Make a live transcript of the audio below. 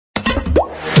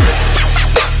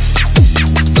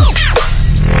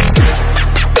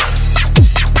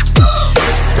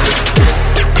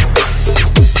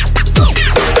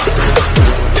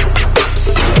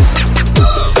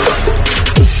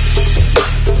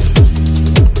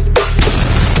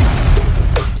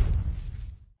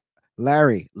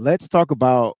Larry, let's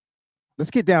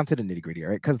get down to the nitty gritty, all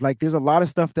right? Because like there's a lot of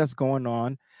stuff that's going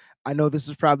on. I know this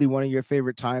is probably one of your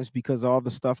favorite times because all the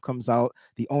stuff comes out,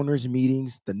 the owners'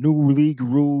 meetings, the new league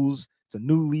rules. It's a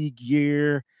new league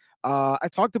year. I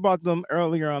talked about them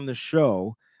earlier on the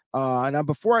show. Now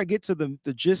before I get to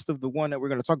the gist of the one that we're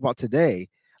going to talk about today,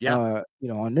 Yeah.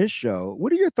 on this show,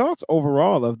 what are your thoughts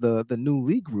overall of the new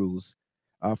league rules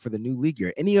for the new league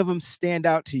year? Any of them stand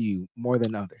out to you more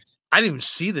than others? I didn't even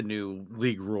see the new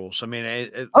league rules. I mean,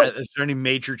 Oh, is there any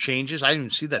major changes? I didn't even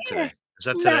see that yeah. today. Is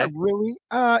that Not today? really.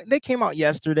 They came out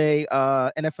yesterday.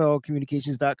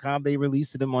 NFLcommunications.com. They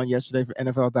released them on yesterday for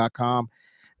NFL.com.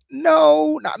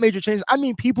 No, not major changes. I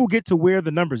mean, people get to wear the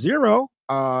number 0.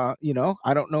 I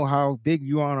don't know how big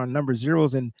you are on number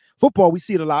zeros in football. We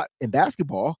see it a lot in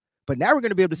basketball, but now we're going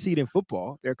to be able to see it in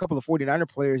football. There are a couple of 49er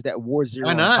players that wore Why 0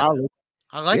 in not? college.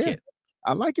 I like Yeah, it.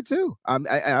 I like it too. I'm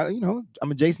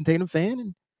a Jason Tatum fan,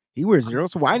 and he wears 0,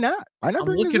 so why not? Why not I'm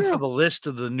bring the looking for 0? the list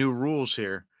of the new rules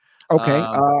here. Okay.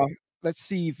 Uh, Let's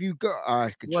see if you go.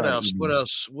 I could what try to else? What email.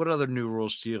 else? What other new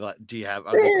rules do you like? Do you have?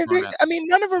 Are they current? I mean,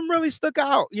 none of them really stuck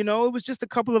out. It was just a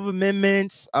couple of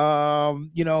amendments.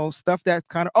 Stuff that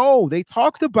kind of. Oh, they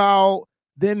talked about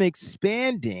them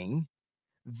expanding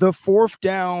the fourth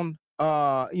down.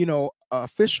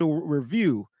 Official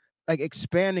review, like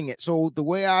expanding it. So the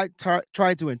way I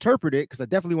tried to interpret it, because I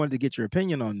definitely wanted to get your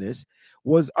opinion on this,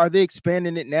 was are they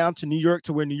expanding it now to New York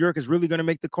to where New York is really going to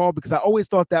make the call? Because I always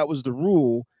thought that was the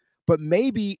rule, but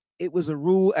maybe it was a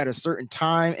rule at a certain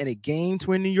time in a game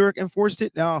to when New York enforced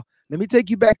it. Now, let me take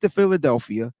you back to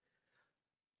Philadelphia,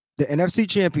 the NFC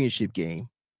Championship game,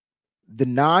 the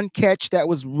non-catch that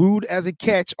was ruled as a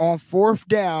catch on fourth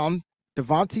down.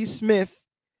 Devontae Smith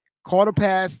caught a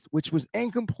pass which was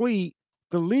incomplete.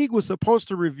 The league was supposed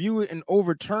to review it and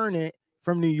overturn it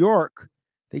from New York.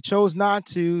 They chose not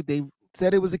to. They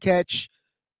said it was a catch.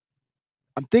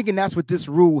 I'm thinking that's what this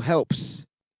rule helps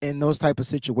in those type of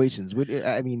situations.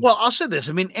 Well, I'll say this.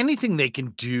 I mean, anything they can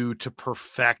do to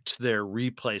perfect their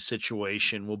replay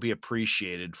situation will be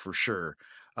appreciated for sure.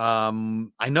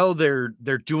 I know they're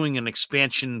doing an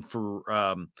expansion for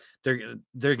they're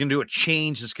going to do a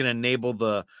change that's going to enable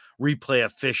the replay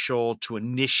official to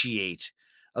initiate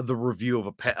the review of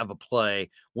a play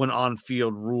when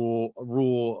on-field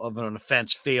rule of an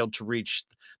offense failed to reach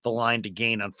the line to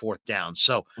gain on fourth down.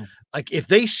 So, like if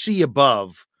they see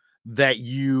above that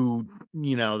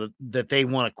that they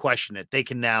want to question it, they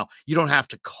can now, you don't have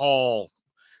to call.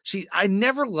 See, I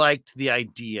never liked the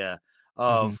idea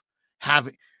of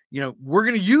having, we're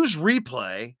going to use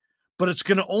replay, but it's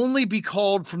going to only be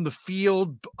called from the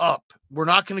field up. We're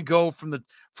not going to go from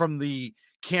the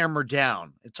camera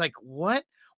down. It's like, what?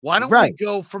 Why don't we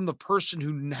go from the person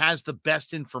who has the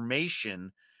best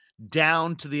information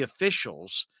down to the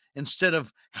officials instead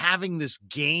of having this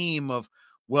game of,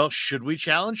 well, should we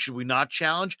challenge? Should we not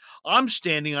challenge? I'm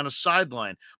standing on a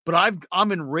sideline, but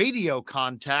I'm in radio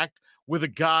contact with a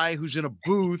guy who's in a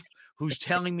booth who's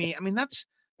telling me, I mean,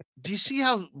 do you see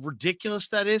how ridiculous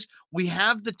that is? We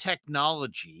have the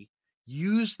technology,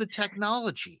 use the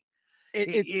technology.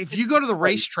 If you go to the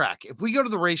racetrack,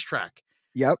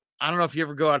 Yep. I don't know if you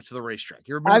ever go out to the racetrack.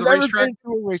 You ever been I've to the never racetrack? been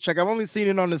to a racetrack. I've only seen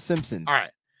it on The Simpsons. All right.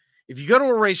 If you go to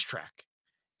a racetrack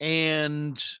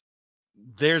and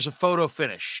there's a photo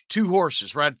finish, 2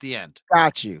 horses right at the end.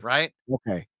 Got you. Right?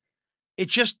 Okay.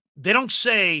 They don't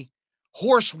say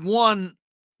horse 1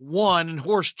 won and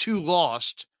horse 2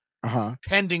 lost,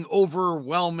 pending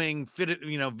overwhelming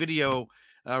video,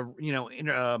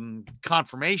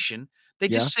 confirmation. They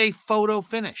just say photo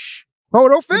finish.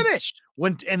 Photo finish.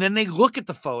 And then they look at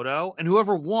the photo, and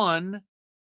whoever won,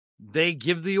 they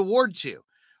give the award to,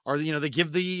 or they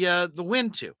give the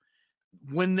win to.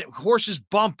 When the horses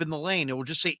bump in the lane, it will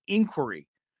just say inquiry,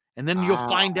 and then you'll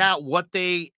find out what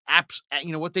they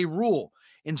what they rule,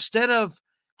 instead of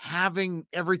having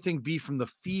everything be from the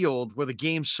field where the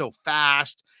game's so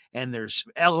fast and there's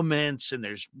elements and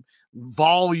there's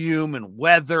volume and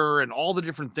weather and all the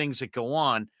different things that go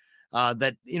on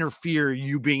that interfere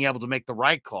you being able to make the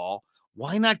right call.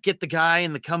 Why not get the guy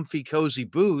in the comfy, cozy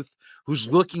booth who's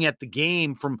looking at the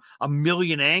game from a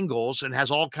million angles and has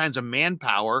all kinds of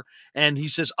manpower, and he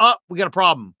says, "Oh, we got a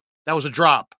problem. That was a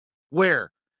drop."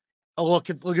 Where? Oh, look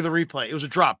at the replay. It was a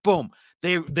drop. Boom.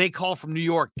 They call from New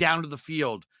York down to the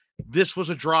field. This was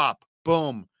a drop.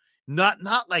 Boom.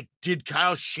 Not like, did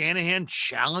Kyle Shanahan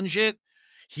challenge it?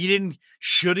 He didn't.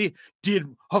 Should he? Did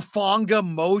Hufanga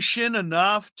motion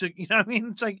enough to, what I mean?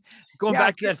 It's like going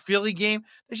back to that Philly game.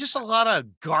 There's just a lot of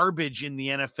garbage in the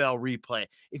NFL replay.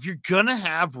 If you're going to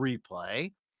have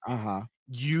replay,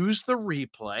 use the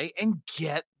replay and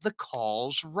get the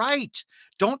calls right.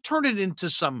 Don't turn it into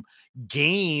some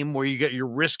game where you're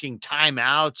risking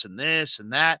timeouts and this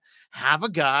and that. Have a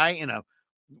guy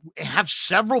have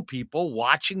several people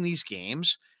watching these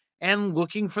games and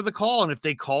looking for the call. And if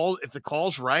the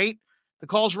call's right, the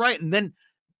call's right. And then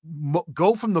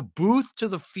go from the booth to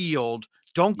the field.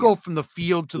 Don't go from the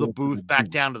field to the booth back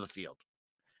down to the field.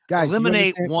 Guys,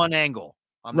 eliminate one angle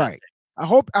on that right. I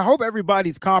hope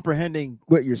everybody's comprehending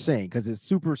what you're saying, because it's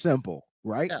super simple,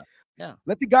 right? Yeah.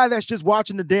 Let the guy that's just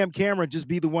watching the damn camera just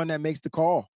be the one that makes the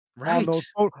call. Right.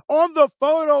 On the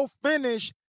photo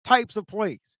finish types of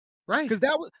plays. Right. Because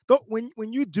that was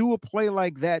when you do a play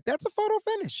like that, that's a photo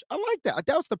finish. I like that.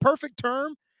 That was the perfect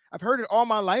term. I've heard it all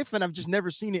my life, and I've just never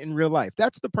seen it in real life.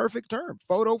 That's the perfect term,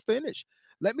 photo finish.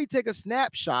 Let me take a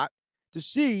snapshot to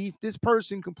see if this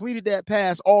person completed that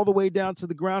pass all the way down to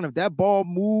the ground. If that ball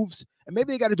moves, and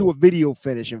maybe they got to do a video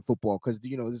finish in football because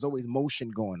there's always motion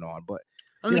going on. But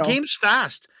the game's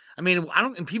fast. I mean,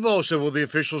 and people always say, well, the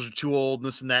officials are too old, and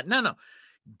this and that. No.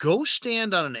 Go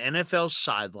stand on an NFL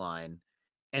sideline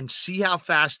and see how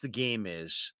fast the game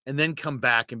is, and then come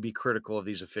back and be critical of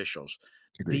these officials.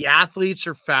 Agreed. The athletes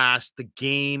are fast. The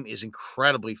game is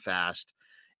incredibly fast.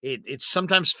 It's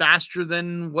sometimes faster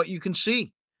than what you can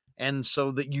see. And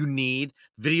so that you need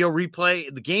video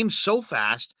replay. The game's so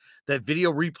fast that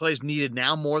video replay is needed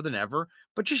now more than ever,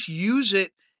 but just use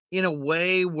it in a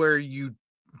way where you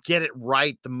get it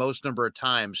right the most number of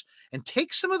times and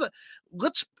take some of the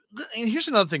and here's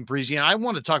another thing, Breezy, and I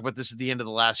want to talk about this at the end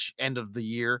of the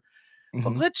year,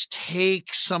 but let's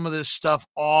take some of this stuff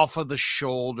off of the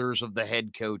shoulders of the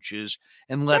head coaches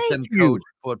and let them coach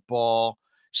football.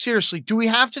 Seriously, do we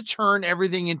have to turn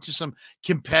everything into some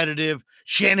competitive?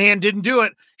 Shanahan didn't do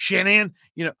it. Shanahan,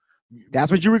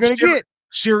 that's what you were going to get.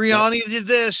 Sirianni did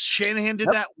this. Shanahan did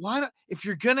that. Why not? If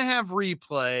you're going to have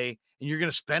replay and you're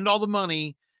going to spend all the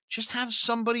money, just have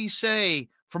somebody say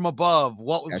from above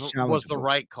what was the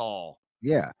right call.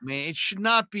 Yeah. I mean, it should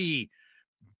not be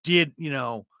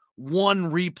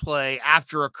one replay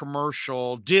after a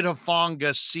commercial. Did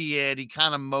Hufanga see it? He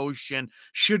kind of motioned.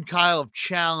 Should Kyle have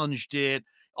challenged it?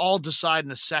 All decide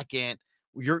in a second.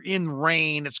 You're in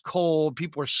rain. It's cold.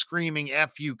 People are screaming,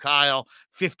 F you, Kyle,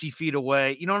 50 feet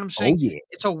away. You know what I'm saying? Oh, yeah.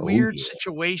 It's a weird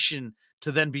situation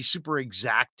to then be super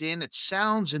exact in. It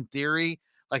sounds in theory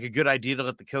like a good idea to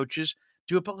let the coaches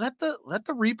do it, but let the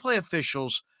replay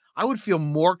officials. I would feel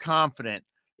more confident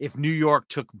if New York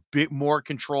took a bit more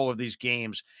control of these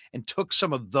games and took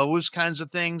some of those kinds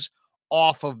of things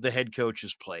off of the head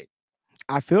coach's plate.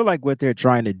 I feel like what they're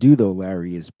trying to do, though,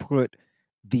 Larry, is put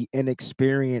the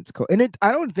inexperienced and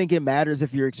I don't think it matters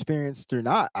if you're experienced or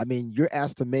not. I mean, you're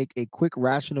asked to make a quick,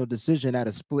 rational decision at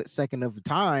a split second of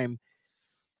time.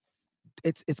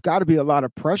 It's got to be a lot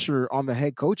of pressure on the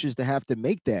head coaches to have to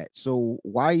make that. So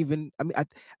why even? I mean,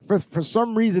 for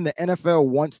some reason, the NFL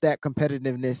wants that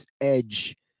competitiveness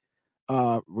edge,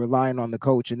 relying on the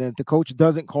coach, and then if the coach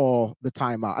doesn't call the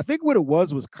timeout. I think what it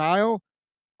was Kyle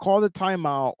called the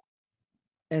timeout,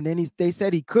 and then they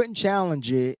said he couldn't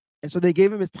challenge it. And so they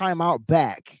gave him his timeout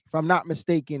back. If I'm not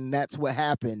mistaken, that's what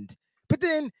happened. But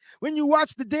then when you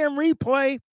watch the damn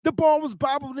replay, the ball was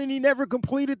bobbled and he never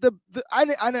completed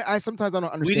I sometimes I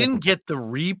don't understand. We didn't get the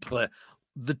replay.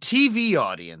 The TV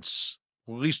audience,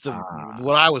 at least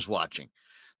what I was watching,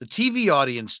 the TV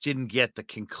audience didn't get the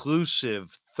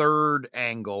conclusive third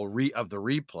angle of the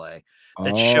replay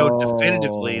that showed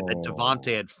definitively that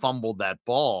Devontae had fumbled that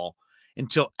ball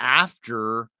until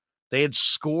after they had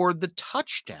scored the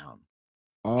touchdown.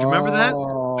 Do you remember that?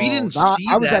 We didn't see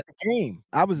that. I was at the game.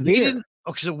 I was there.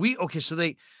 So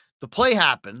the play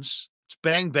happens. It's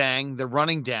bang, bang. They're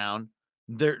running down.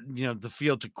 The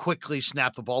field to quickly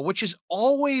snap the ball, which is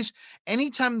always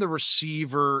anytime the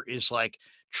receiver is like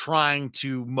trying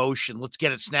to motion, let's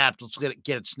get it snapped. Let's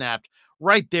get it snapped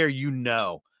right there.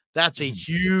 That's a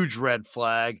huge red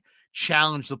flag.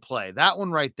 Challenge the play. That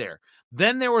one right there.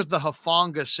 Then there was the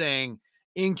Hufanga saying,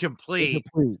 incomplete.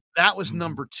 That was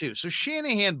number 2. So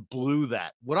Shanahan blew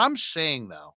that. What I'm saying,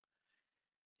 though,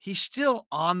 he's still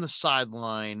on the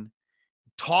sideline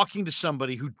talking to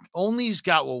somebody who only's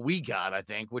got what we got, I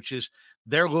think, which is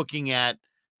they're looking at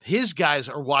his guys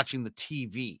are watching the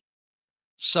TV.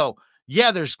 So,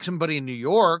 yeah, there's somebody in New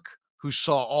York who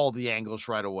saw all the angles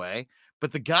right away,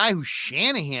 but the guy who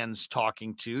Shanahan's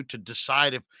talking to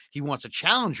decide if he wants a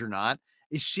challenge or not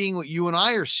is seeing what you and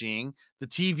I are seeing, the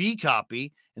TV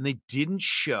copy, and they didn't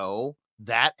show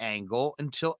that angle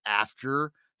until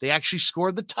after they actually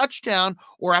scored the touchdown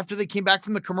or after they came back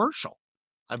from the commercial,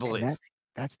 I believe. That's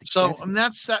that. So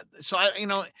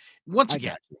once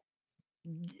again,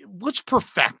 let's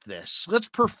perfect this. Let's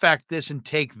perfect this and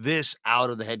take this out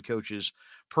of the head coach's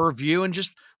purview and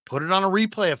just put it on a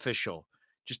replay official.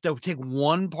 Just don't take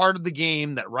one part of the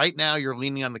game that right now you're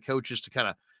leaning on the coaches to kind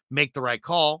of make the right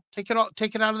call. Take it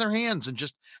out of their hands and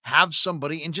just have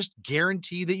somebody and just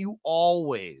guarantee that you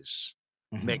always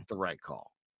make the right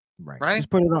call. Right. Right? Just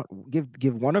put it on.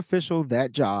 Give one official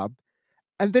that job,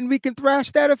 and then we can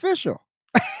thrash that official.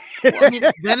 Well, I mean,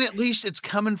 then at least it's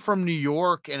coming from New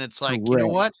York, and it's like, you know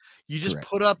what? Correct. You just Correct.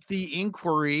 put up the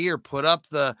inquiry or put up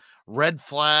the red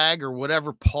flag or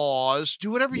whatever, pause,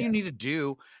 do whatever Yeah. you need to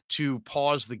do to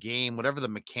pause the game, whatever the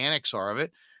mechanics are of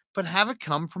it, but have it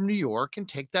come from New York and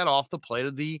take that off the plate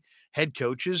of the head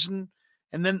coaches, and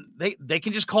then they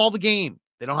can just call the game.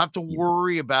 They don't have to Yeah.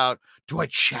 worry about, do I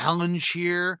challenge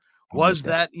here? I'm with Was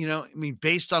that, I mean,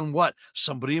 based on what?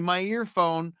 Somebody in my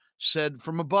earphone said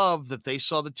from above that they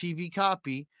saw the TV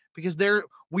copy, because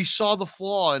we saw the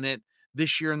flaw in it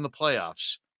this year in the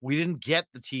playoffs. We didn't get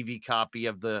the TV copy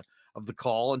of the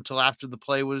call until after the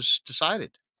play was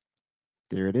decided.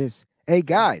 There it is. Hey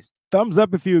guys, thumbs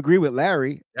up if you agree with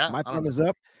Larry. Yeah, My I thumb don't is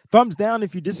up. Thumbs down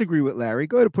if you disagree with Larry.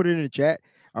 Go ahead and put it in the chat.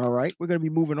 All right, we're going to be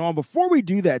moving on. Before we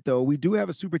do that, though, we do have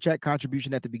a super chat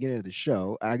contribution at the beginning of the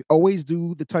show. I always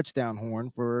do the touchdown horn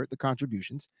for the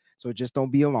contributions, so just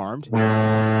don't be alarmed.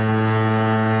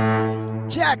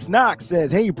 Jax Knox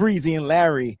says, "Hey, Breezy and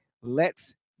Larry,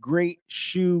 let's great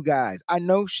shoe guys." I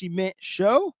know she meant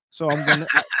show, so I'm gonna,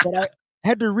 but I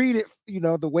had to read it,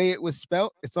 the way it was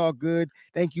spelt. It's all good.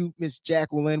 Thank you, Miss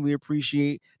Jacqueline. We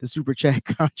appreciate the super chat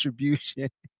contribution.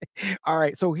 All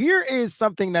right, so here is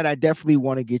something that I definitely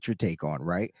want to get your take on,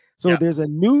 right? So there's a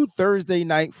new Thursday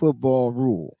night football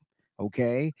rule,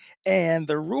 okay? And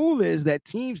the rule is that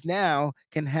teams now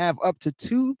can have up to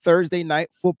 2 Thursday night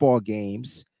football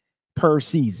games per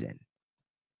season.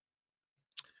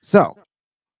 So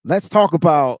let's talk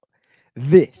about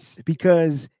this,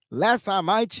 because last time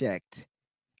I checked,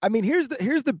 I mean, here's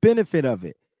the benefit of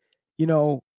it.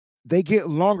 They get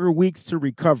longer weeks to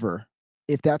recover,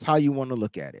 if that's how you want to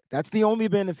look at it. That's the only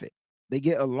benefit. They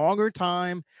get a longer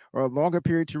time or a longer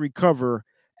period to recover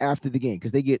after the game,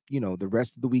 because they get, the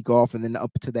rest of the week off and then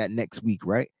up to that next week,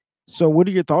 right? So what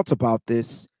are your thoughts about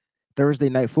this Thursday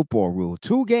night football rule?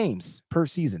 2 games per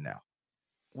season now.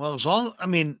 Well,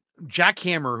 Jack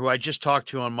Hammer, who I just talked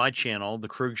to on my channel, the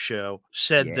Krug Show,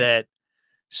 said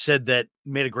that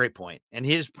made a great point. And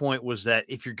his point was that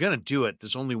if you're going to do it,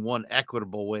 there's only one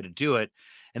equitable way to do it,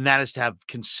 and that is to have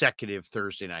consecutive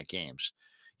Thursday night games.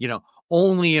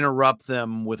 Only interrupt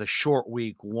them with a short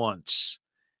week once,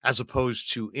 as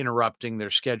opposed to interrupting their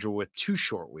schedule with 2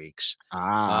 short weeks.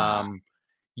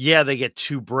 Yeah, they get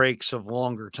 2 breaks of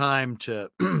longer time to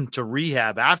to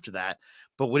rehab after that.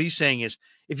 But what he's saying is,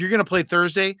 if you're going to play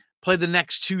Thursday, play the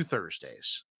next 2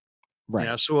 Thursdays.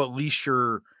 Right. So at least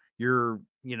you're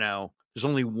there's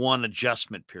only one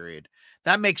adjustment period.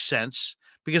 That makes sense,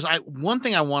 because one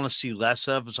thing I want to see less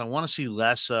of is, I want to see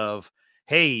less of,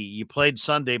 hey, you played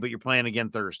Sunday, but you're playing again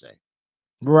Thursday.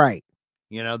 Right.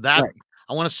 That right.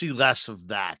 I want to see less of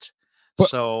that. But,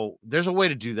 so there's a way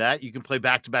to do that. You can play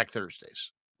back-to-back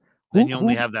Thursdays. Then you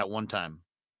only have that one time.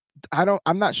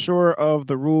 I'm not sure of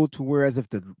the rule to whereas if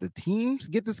the teams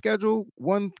get to schedule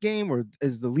one game, or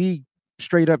is the league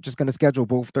straight up just going to schedule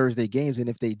both Thursday games? And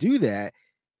if they do that,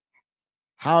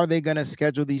 how are they going to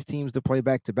schedule these teams to play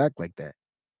back to back like that?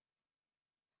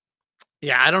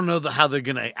 Yeah, I don't know how they're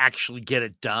going to actually get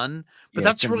it done, but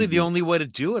that's really the only way to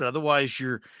do it. Otherwise,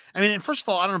 first of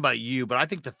all, I don't know about you, but I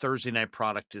think the Thursday night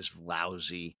product is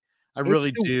lousy. I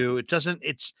really do.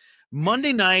 It's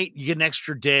Monday night, you get an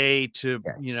extra day to,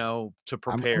 to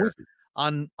prepare.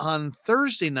 On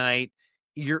Thursday night,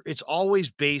 it's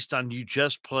always based on, you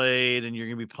just played and you're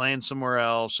going to be playing somewhere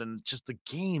else, and just the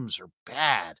games are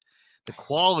bad. The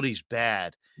quality's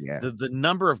bad. Yeah. The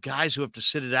number of guys who have to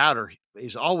sit it out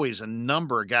is always a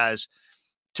number of guys.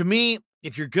 To me,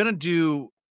 if you're going to do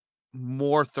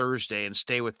more Thursday and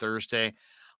stay with Thursday,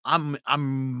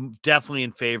 I'm definitely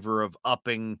in favor of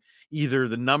upping either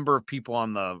the number of people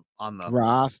on the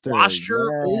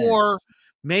roster or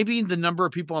maybe the number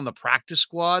of people on the practice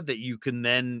squad that you can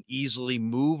then easily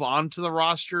move onto the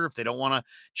roster if they don't want to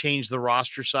change the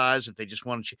roster size, if they just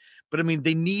want to. But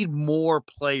they need more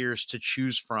players to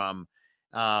choose from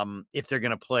if they're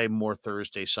going to play more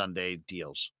Thursday, Sunday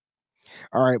deals.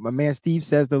 All right. My man Steve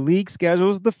says the league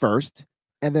schedules the first,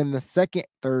 and then the second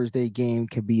Thursday game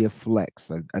can be a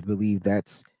flex. I believe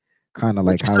that's kind of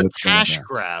like how it's going. Cash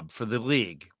grab for the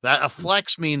league. That a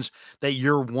flex means that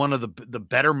you're one of the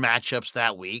better matchups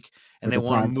that week, and they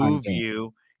want to move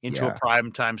you into a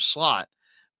prime time slot.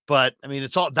 But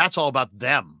that's all about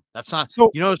them. That's not,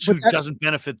 So, you know, but who doesn't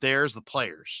benefit there is the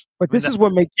players. but I mean, this is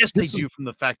what makes yes, they this is do from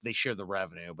the fact that they share the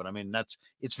revenue, but I mean,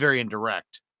 it's very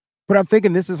indirect. but I'm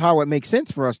thinking this is how it makes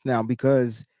sense for us now,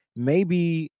 because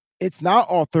maybe it's not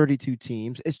all 32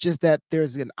 teams. It's just that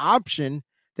there's an option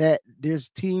that there's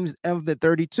teams of the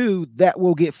 32 that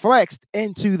will get flexed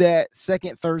into that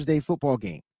second Thursday football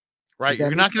game. Does Right? that You're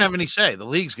make not gonna have sense? any say. The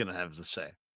league's gonna have the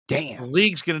say. The Damn.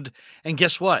 league's gonna, and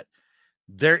guess what?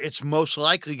 It's most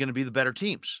likely gonna be the better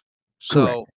teams. So,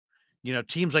 Correct. you know,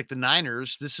 teams like the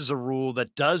Niners, this is a rule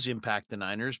that does impact the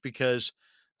Niners because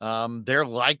they're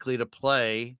likely to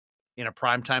play in a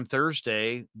primetime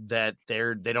Thursday that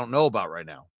they don't know about right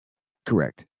now.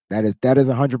 Correct. That is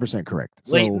 100% correct.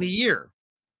 Late in So the year,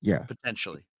 yeah.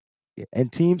 potentially.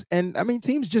 And teams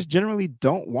just generally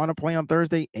don't want to play on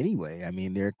Thursday anyway. I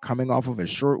mean, they're coming off of a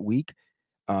short week.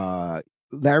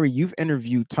 Larry, you've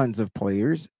interviewed tons of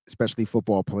players, especially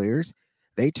football players.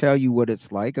 They tell you what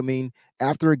it's like. I mean,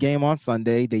 after a game on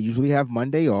Sunday, they usually have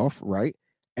Monday off, right?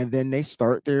 And then they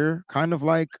start their kind of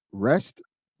like rest,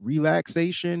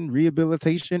 relaxation,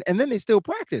 rehabilitation, and then they still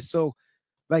practice. So,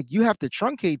 like, you have to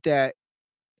truncate that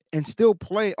and still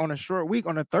play on a short week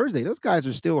on a Thursday. Those guys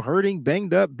are still hurting,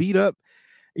 banged up, beat up.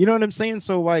 You know what I'm saying?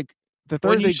 So, like, the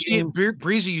When you Thursday see game. it,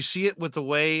 Breezy, you see it with the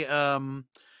way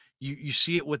you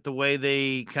see it with the way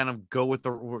they kind of go with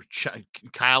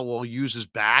Kyle will use his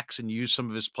backs and use some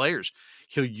of his players.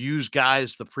 He'll use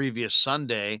guys the previous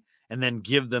Sunday and then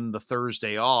give them the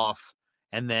Thursday off,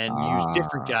 and then use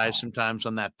different guys Ah, sometimes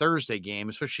on that Thursday game,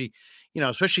 especially, you know,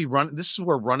 especially run. This is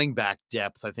where running back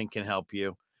depth, I think, can help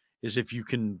you, is if you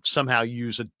can somehow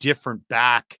use a different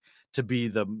back to be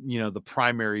the, you know, the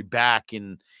primary back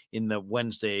in the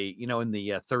Wednesday, you know, in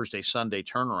the Thursday, Sunday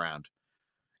turnaround.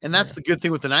 And that's yeah. the good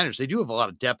thing with the Niners. They do have a lot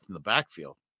of depth in the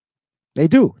backfield. They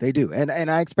do, and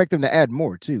I expect them to add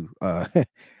more too.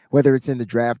 Whether it's in the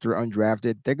draft or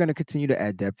undrafted, they're going to continue to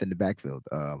add depth in the backfield.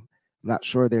 I'm not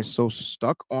sure they're so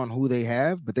stuck on who they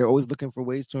have, but they're always looking for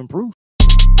ways to improve.